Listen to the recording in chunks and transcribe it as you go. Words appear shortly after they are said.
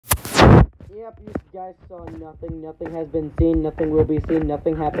Yep, you guys saw nothing. Nothing has been seen. Nothing will be seen.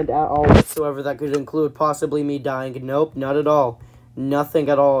 Nothing happened at all whatsoever that could include possibly me dying. Nope, not at all. Nothing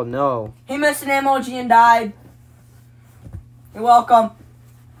at all, no. He missed an emoji and died. You're welcome.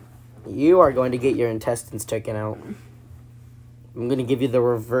 You are going to get your intestines taken out. I'm going to give you the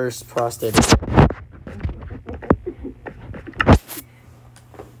reverse prostate.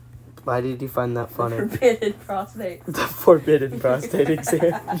 Why did you find that funny? Forbidden prostate. The forbidden prostate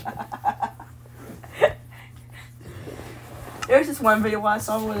exam. There's this one video I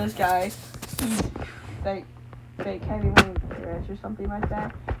saw where this guy, he's fake heavyweight dress or something like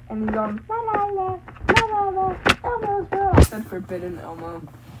that, and he's going la la la la la la Elmo's girl. I said forbidden Elmo.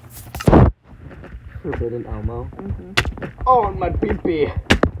 Forbidden Elmo. Mm-hmm. Oh my pee-pee.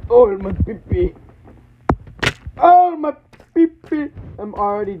 Oh my pee-pee. Oh my pee-pee. I'm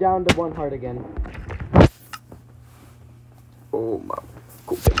already down to 1 heart again. Oh my.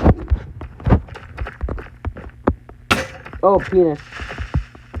 Oh, penis.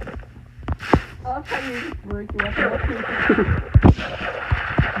 I'll tell you work you up.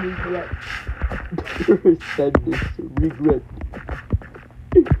 Regret. Said this. Regret.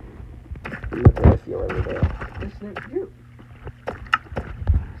 And that's what I feel every day. The Snoop Droop.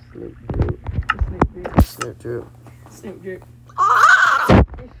 Snoop Droop. The Snoop Droop. Snoop Droop. Snoop Droop. Ah!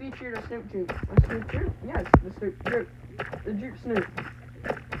 It's featured a Snoop Droop. A Snoop Droop? Yes, the Snoop Droop. The Droop Snoop.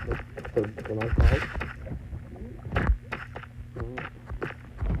 The nice light.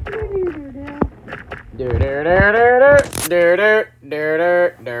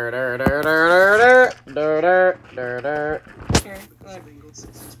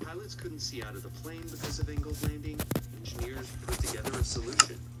 Since pilots couldn't see out of the plane because of Engel's landing, engineers put together a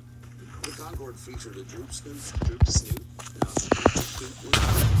solution. The Concorde featured a droop snoot.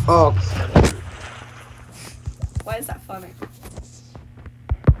 Oh. Why is that funny?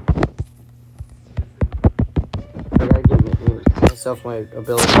 I gotta give myself my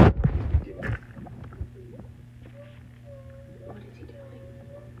ability. What is he doing?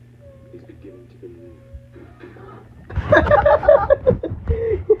 He's beginning to believe.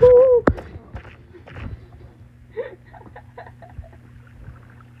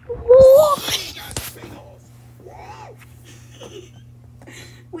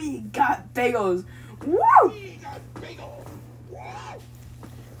 We got bagels. Woo! We got bagels.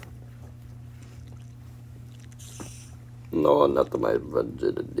 No, not my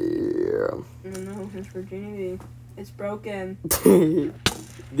virginity. No, his virginity. It's broken.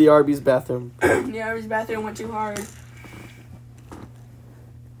 The Arby's bathroom. The Arby's bathroom went too hard.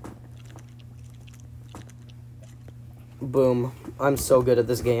 Boom. I'm so good at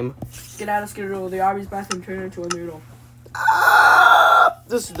this game. Get out of Skittle. The Arby's bathroom turned into a noodle. Ah!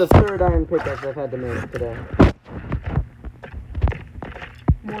 This is the 3rd iron pickaxe I've had to make today.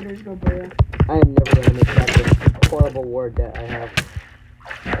 Mortars go bear. I am never going to make back this horrible war debt I have.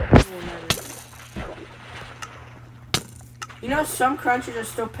 You know, some countries are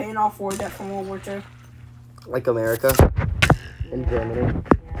still paying off war debt from World War II. Like America and Germany.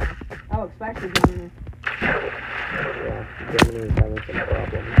 Yeah. Oh, especially Germany. Yeah, Germany is having some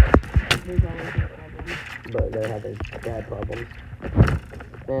problems. There's always no problems. But they're having bad problems.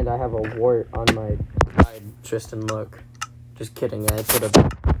 And I have a wart on my side. Tristan, look. Just kidding. I put a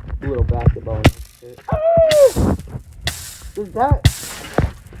little basketball in this shit. Oh! Is that...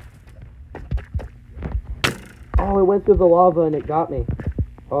 Oh, it went through the lava and it got me.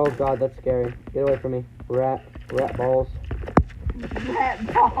 Oh god, that's scary. Get away from me. Rat balls.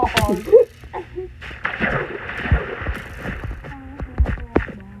 Rat balls.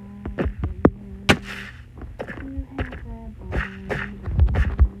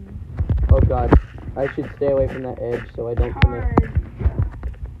 Oh god, I should stay away from that edge so I don't commit.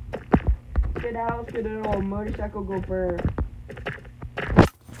 Skedaddle, motorcycle go burr.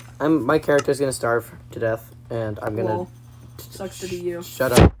 My character's gonna starve to death, and I'm gonna... Well, sucks to be you.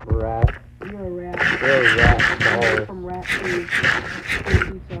 Shut up, rat. You're a rat. You're a rat ball. From rat food.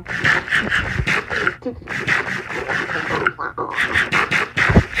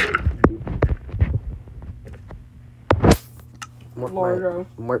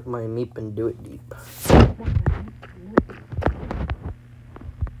 Work my meep and do it deep.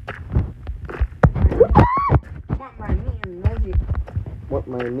 Want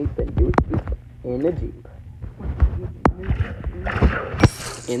my meep and do it deep in the jeep.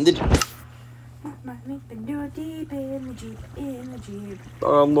 In the jeep. Want my meep and do it deep in the jeep. In the jeep.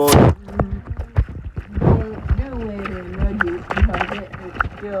 Oh Lord. Don't do it in the jeep because it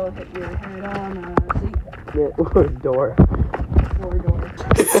still hit your head on a seat. It was door. Door.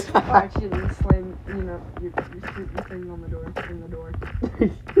 Actually, slam, you know, you shoot the thing on the door, in the door.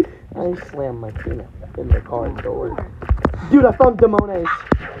 I slammed my peanut in the car door. Dude, I found Demones.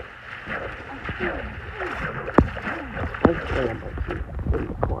 I slammed my peanut in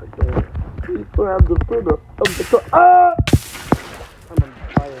the car door. He slammed the peanut of the car. Ah! I'm on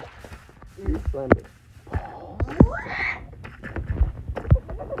fire. He slammed it.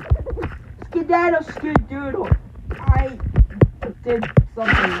 Skedaddle, skedoodle. I did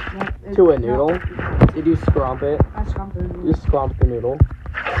something. To a noodle? Did you scrump it? I scrumped the noodle. You scrumped the noodle.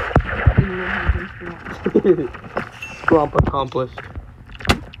 Scrump accomplished.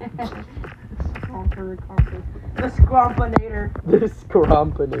 Scrumper accomplished. The scrumpinator. The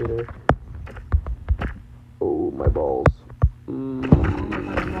scrumpinator. Oh, my balls.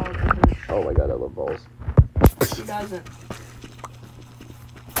 Oh my god, I love balls. He doesn't.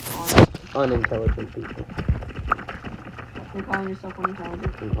 Unintelligent people. You're calling yourself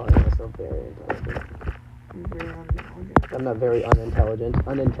unintelligent? I'm calling myself very intelligent. You're very unintelligent. I'm not very unintelligent.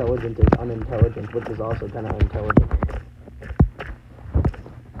 Unintelligent is unintelligent, which is also kind of intelligent.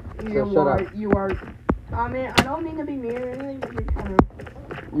 You are. I mean, I don't mean to be mean or anything, but you're kind of.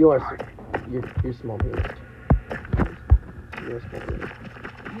 You're small penis. You're a small penis.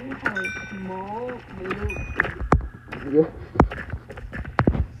 You have a small little. Yeah.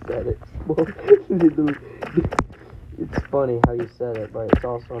 Said it. Small little. It's funny how you said it, but it's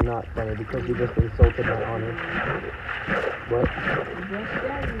also not funny because you just insulted my honor. What? Just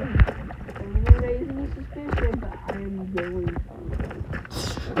saying. I'm raising any suspicion, but I am going to.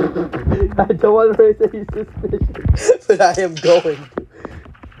 I don't want to raise any suspicion, but I am going to.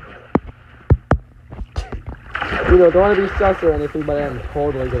 You know, don't want to be sus or anything, but I am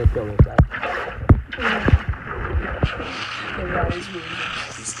totally going to kill this guy.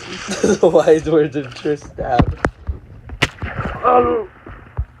 The wise words of Tristan.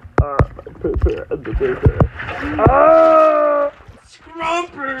 Prepare the paper.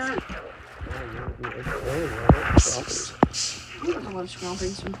 Scrumper! I love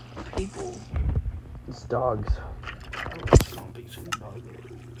scrumping some people. It's dogs. I love scrumping some dogs.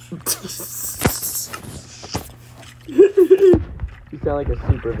 You sound like a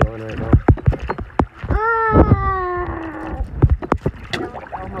super villain right now.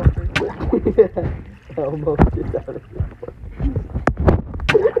 Elmo gets out of here.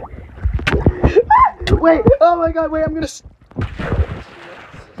 Wait! Oh my god, wait, I'm gonna.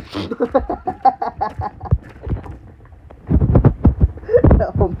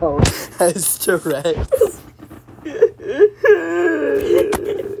 Elmo has Tourette's.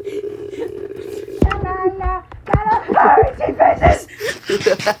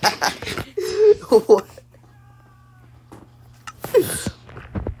 What?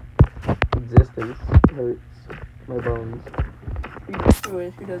 Existence hurts my bones.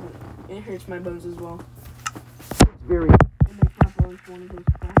 Who doesn't? It hurts my bones as well. It's very. It makes my bones want to go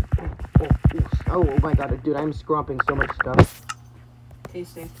scrump. Oh my god, dude, I'm scrumping so much stuff.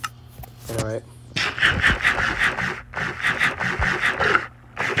 Tasting. Alright.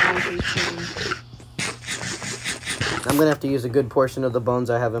 I'm gonna have to use a good portion of the bones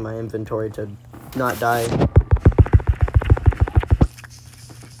I have in my inventory to not die.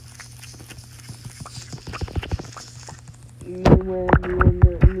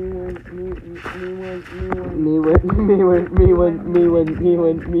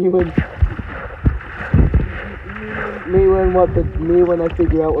 Me when I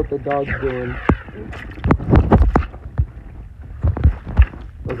figure out what the dog's doing.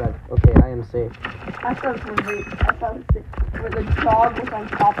 Oh god, okay, I am safe. I thought it was where the dog was on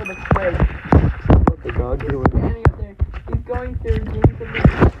top of the crate. What the dog doing? Standing up there. He's going through doing something.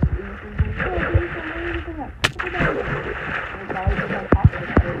 The dog was on top of the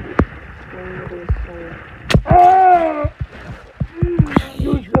crate. Going into his soul.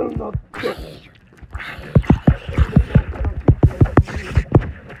 You shall not kill.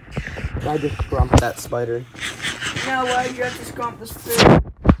 I just scrumped that spider. No, why you have to scrump the spitter?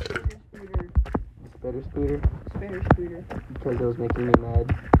 Spitter scooter? Spitter scooter. Because it was making me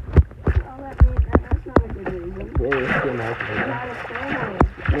mad. Oh, that's not a good reason. It was still nice. Not a family.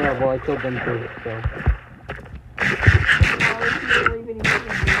 Yeah, well, I killed them too, so. Why would you leave any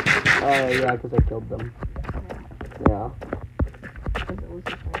business? Yeah, because I killed them. Yeah. Because it was a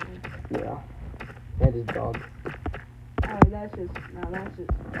family. Yeah. And his dog. Oh, that's just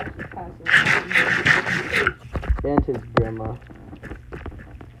passive. And his grandma.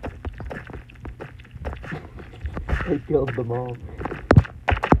 I killed them all.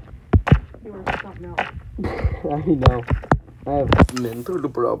 You were something else. I know. I have mental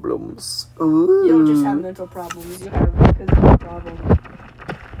problems. Ooh. You don't just have mental problems, you have physical problems.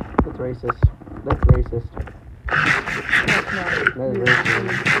 That's racist. That's racist. Look, That is racism.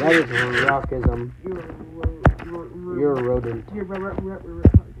 That is rockism. You're a rodent. You're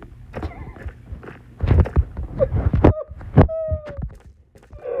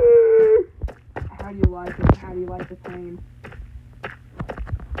How do you like it? How do you like the pain?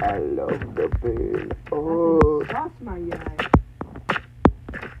 I love the pain. Oh. That's my guy.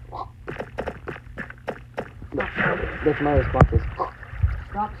 That's my response. Is,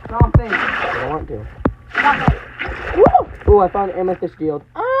 Stop stomping. I don't want to. Stop it. Woo! Ooh, I found amethyst shield.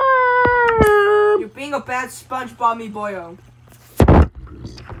 You're being a bad SpongeBob me boyo.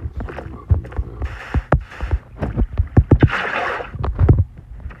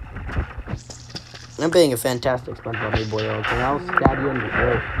 I'm being a fantastic SpongeBob me boy. Okay, I'll stab you in the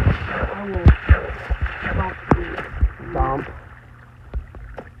throat. I will stomp you. Stomp.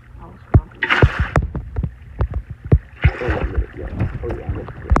 I'll stomp you. Oh yeah, I'm gonna get it. Oh yeah, I'm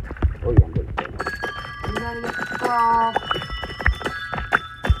gonna get it. Oh yeah, I'm gonna get it. You gotta get the stop.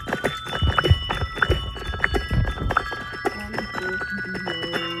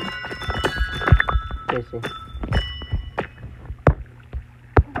 Casey.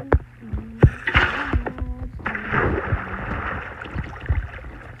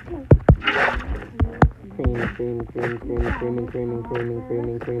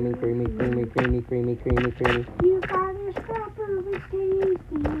 Creamy. You father strawberry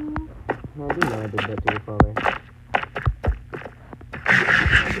tasty. No, I didn't know I did that to your father.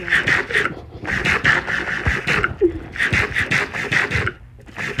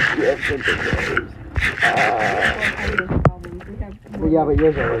 Yeah, but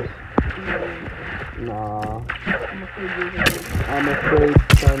yours are worse. Nah. I'm afraid,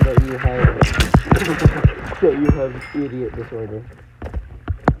 son, that you have idiot disorder.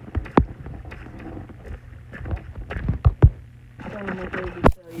 I don't know what to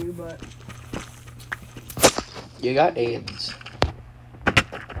tell you, but You got AIDS.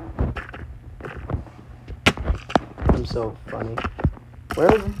 I'm so funny.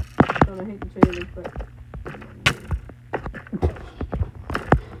 Where is it? I hate to say this, but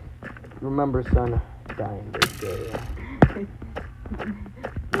Remember, son, dying is gay.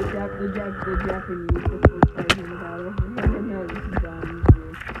 the Japanese before fighting about it. No, this is dumb.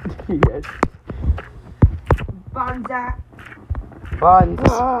 Yes. Bonza.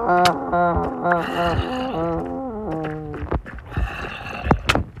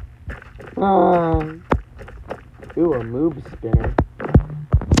 Ooh, a move spinner.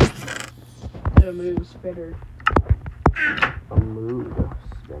 A move spitter. A mood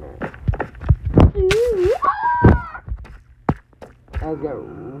spinner. I've got.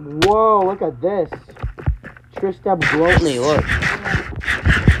 Whoa! Look at this. Trista Blotney. Look.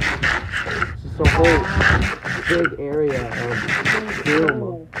 It's just a whole big area of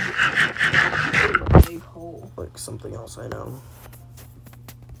doom. Big hole. Like something else I know.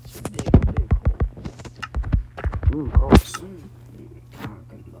 It's a big hole. Gross.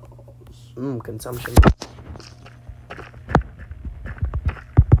 Consumption.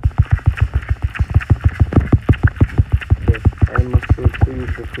 Okay, I must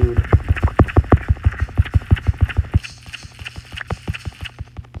retrieve the food.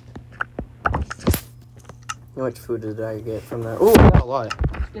 How much food did I get from that? Oh, I got a lot.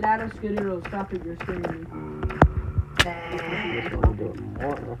 Skedaddle, skedaddle, stop it, you're scaring me. I just want to do it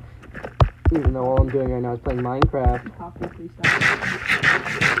more. Even though all I'm doing right now is playing Minecraft. Poppy, please stop.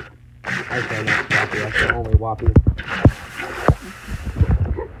 I say not Wappy, that's the only Wappy.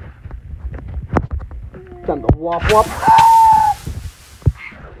 Time to wop wop.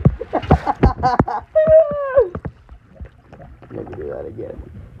 Never do that again.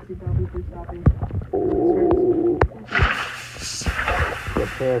 Poppy, please stop me. Oh.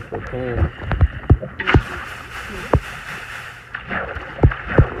 Prepare for pain.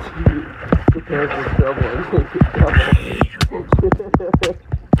 Prepare for trouble and make it double.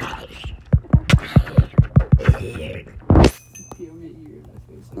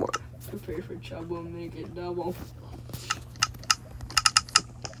 More. Prepare for trouble and make it double.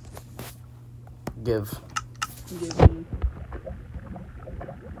 Give. Give me.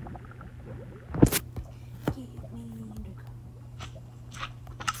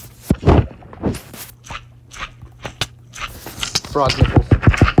 Frog nipples.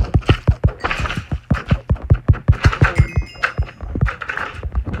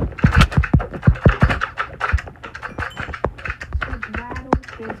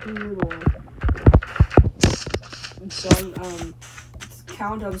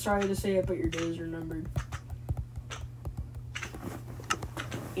 Count, I'm sorry to say it, but your days are numbered.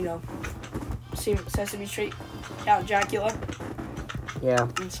 You know, Sesame Street, Count Dracula. Yeah.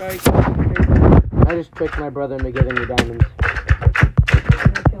 I'm sorry. I just tricked my brother into giving me diamonds.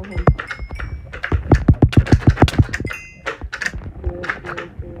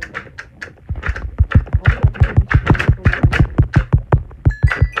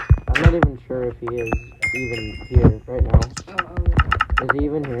 he is even here right now. Is he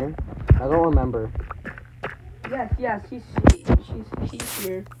even here? I don't remember. Yes, he's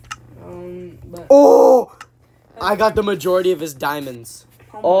here. But Oh! I got the majority of his diamonds.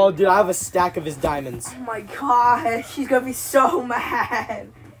 Oh, dude, I have a stack of his diamonds. oh my god, she's gonna be so mad.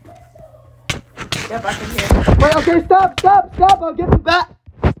 Yep, I can hear. Wait, okay, stop! I'll give him back.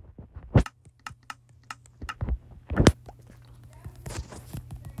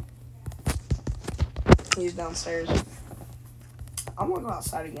 He's downstairs. I'm gonna go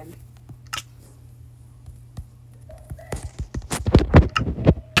outside again.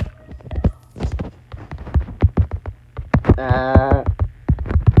 He's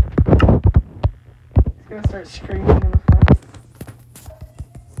gonna start screaming in the front.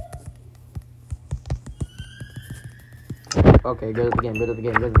 Okay, go to the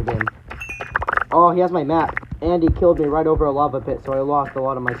game. Oh, he has my map. And he killed me right over a lava pit, so I lost a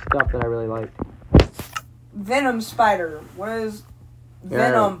lot of my stuff that I really liked. Venom spider. What is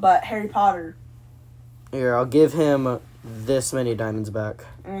Venom but Harry Potter? Here, I'll give him this many diamonds back.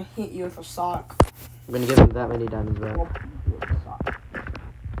 I'm gonna hit you with a sock. I'm gonna give him that many diamonds back. I'll hit you with a sock.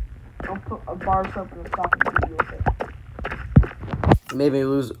 I'll put a bar of soap in a sock and hit you with it. Made me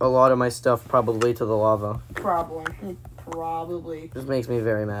lose a lot of my stuff probably to the lava. Probably. This makes me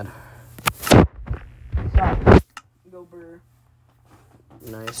very mad. Sock. Go burr.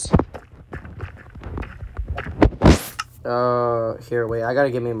 Nice. Here, wait. I gotta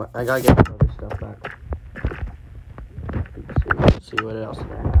get my other stuff back. Let's see what else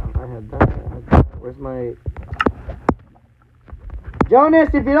did I have. I had that. Where's my... Jonas,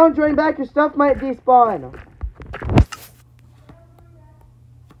 if you don't join back, your stuff might despawn.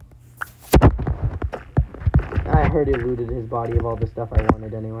 I heard he looted his body of all the stuff I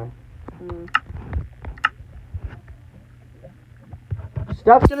wanted anyway.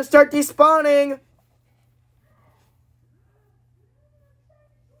 Stuff's gonna start despawning!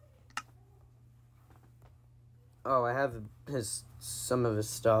 Oh, I have some of his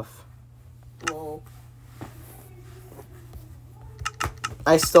stuff. Whoa.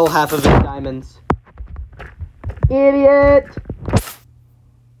 I stole half of his diamonds. Idiot!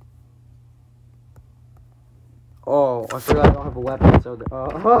 Oh, I forgot I don't have a weapon, so...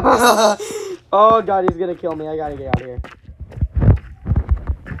 Oh, God, he's gonna kill me. I gotta get out of here.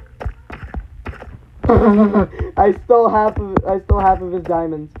 I stole half of his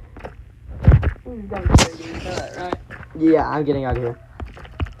diamonds. Right? Yeah, I'm getting out of here.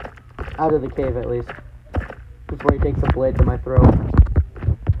 Out of the cave, at least. Before he takes a blade to my throat.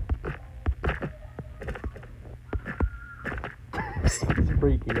 He's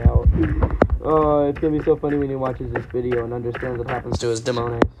freaking out. Oh, it's gonna be so funny when he watches this video and understands what happens to his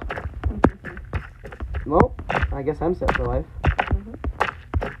demonics. Well, I guess I'm set for life.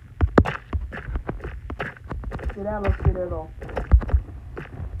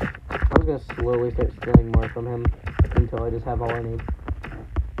 I'm gonna slowly start stealing more from him until I just have all I need.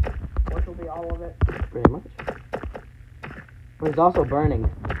 Which will be all of it. Pretty much. But he's also burning.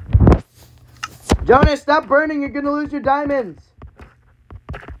 Jonas, stop burning! You're gonna lose your diamonds!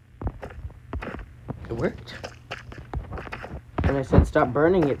 It worked. And I said stop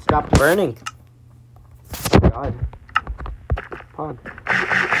burning, it stopped burning. God. Pog.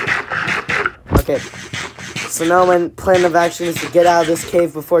 Okay. So now my plan of action is to get out of this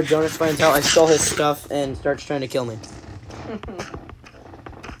cave before Jonas finds out I stole his stuff and starts trying to kill me.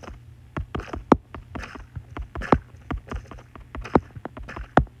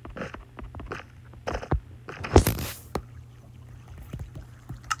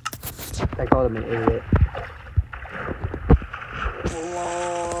 I called him an idiot.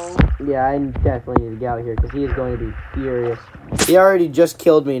 Yeah, I definitely need to get out of here because he is going to be furious. He already just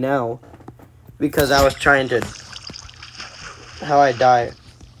killed me now because I was trying to... How I die?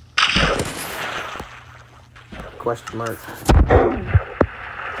 Question mark.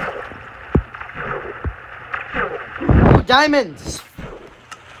 Oh, diamonds!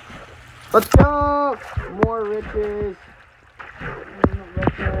 Let's go! More riches.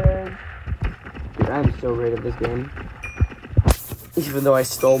 Dude, I'm so great at this game. Even though I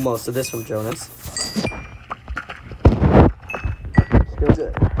stole most of this from Jonas. Still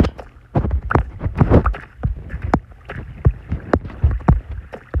good.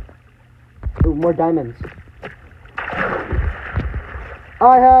 Ooh, more diamonds.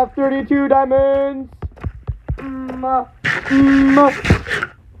 I have 32 diamonds! Yeah,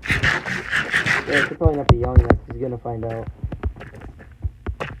 he's probably not be yelling that because he's gonna find out.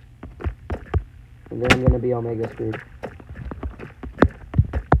 And then I'm gonna be Omega screwed.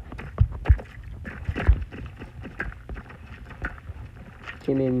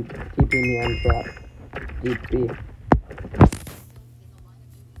 TP me on trap. Deep B.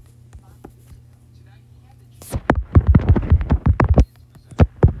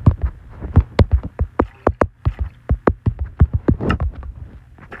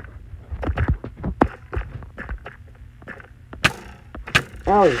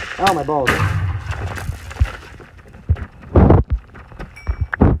 Owie! Ow, my balls.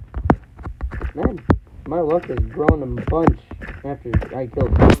 Man, my luck has grown a bunch after I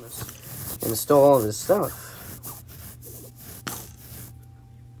killed Thomas and stole all of his stuff.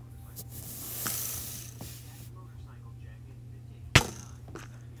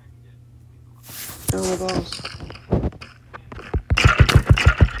 Oh, my balls.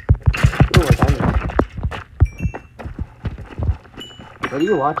 Ooh, what time is it? What are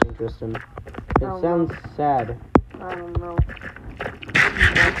you watching, Tristan? It sounds sad. I don't know.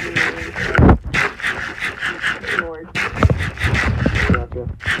 Gotcha.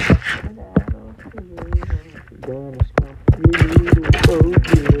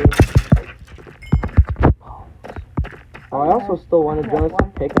 Oh, I also still wanted Jonas'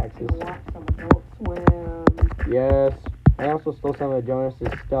 pickaxes. Yes. I also stole some of Jonas'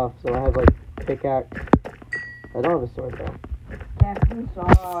 stuff, so I have like pickaxe. I don't have a sword though. Captain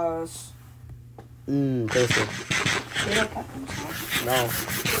sauce. Tasty. You know captain sauce? No.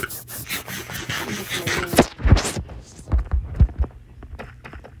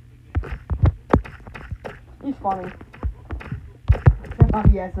 He's funny. Oh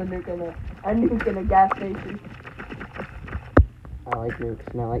yes, a nuke in a gas station. I like nukes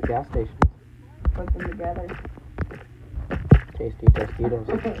and I like gas stations. Put them together. Tasty Tostitos.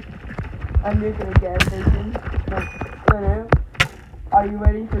 A nuke in a gas station. Are you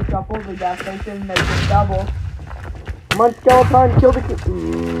ready for shuffle? The gas station makes it double. Come on, skeleton, kill the kid.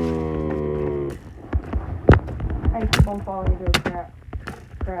 I keep on falling into a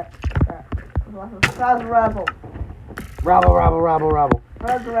crap. Razzle razzle. Rabble, rabble, rabble, rabble.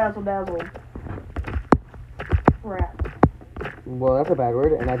 Razzle razzle dazzle. Crap. Well, that's a bad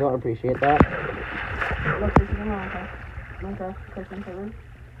word, and I don't appreciate that. Look, this is a Minecraft custom server.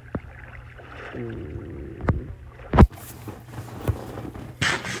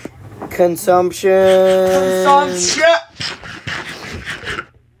 Consumption. So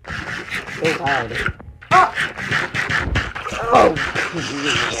loud. Oh.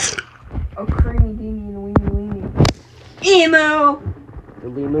 Oh, creamy deemy and weeny weeny. Emo.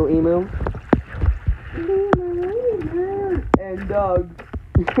 Emu. And Doug.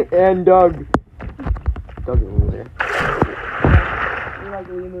 And Doug. Doug is a loser. We like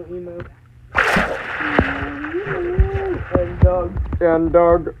emo. And Doug. And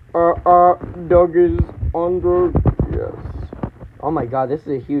Doug. Doug is under. Yes. Oh my god, this is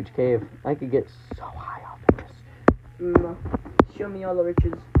a huge cave. I could get so high off of this. Show me all the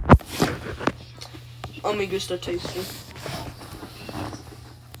riches. Oh my goodness, they're tasty.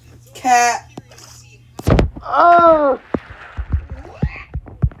 Cat. Oh!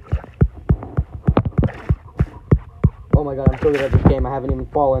 Oh my god, I'm so good at this game. I haven't even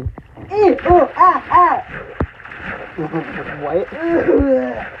fallen. What?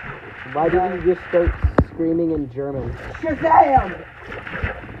 Why did you just start screaming in German? Shazam!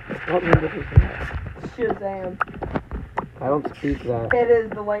 What language is that? Shazam. I don't speak that. It is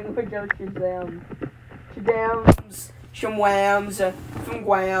the language of Shazam. Shazams. Shamwams.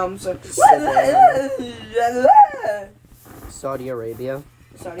 Fumwams. Saudi Arabia.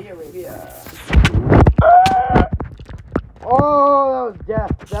 Saudi Arabia. Oh, that was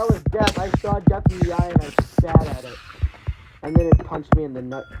death. That was death. I saw death in the eye and I sat at it. And then it punched me in the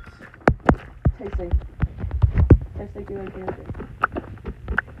nuts. Tasting. Tasting good.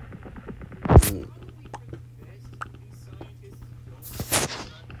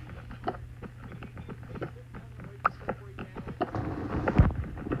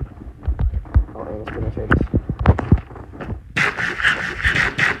 Oh, let's finish this.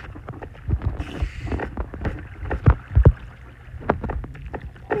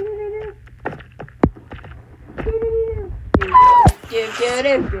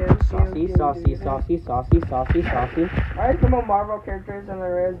 Saucy. Alright, some more Marvel characters and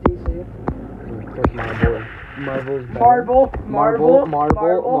there is DC. Because Marvel's better. Marvel. Because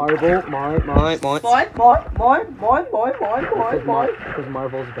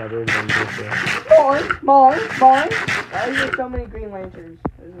Marvel's better than DC. Why are there so many Green Lanterns?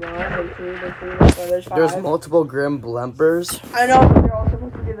 There's one, there's two, there's five. There's multiple Grim Blempers. I know, but they're all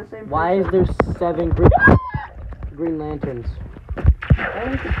supposed to be the same person. Why is there 7 Green Lanterns? I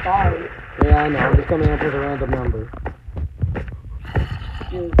think it's 5. Yeah, I know. I'm just coming up with a random number.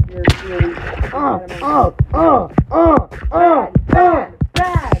 You're Bad.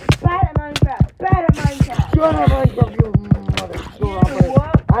 gonna break your you mother scrumper.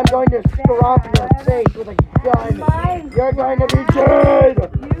 what? I'm going to scrump your face with a gun. You're going to be dead.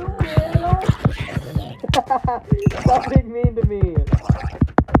 You will. Stop being mean to me.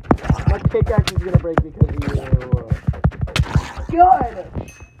 My pickaxe is gonna break because of you. Good.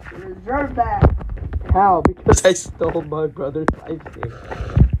 You deserve that. How? Because I stole my brother's ice cream.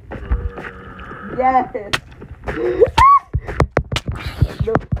 Yes.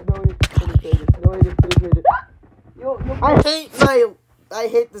 No, it's finished. No, it is finished. I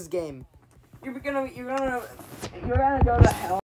hate this game. You're gonna go to hell.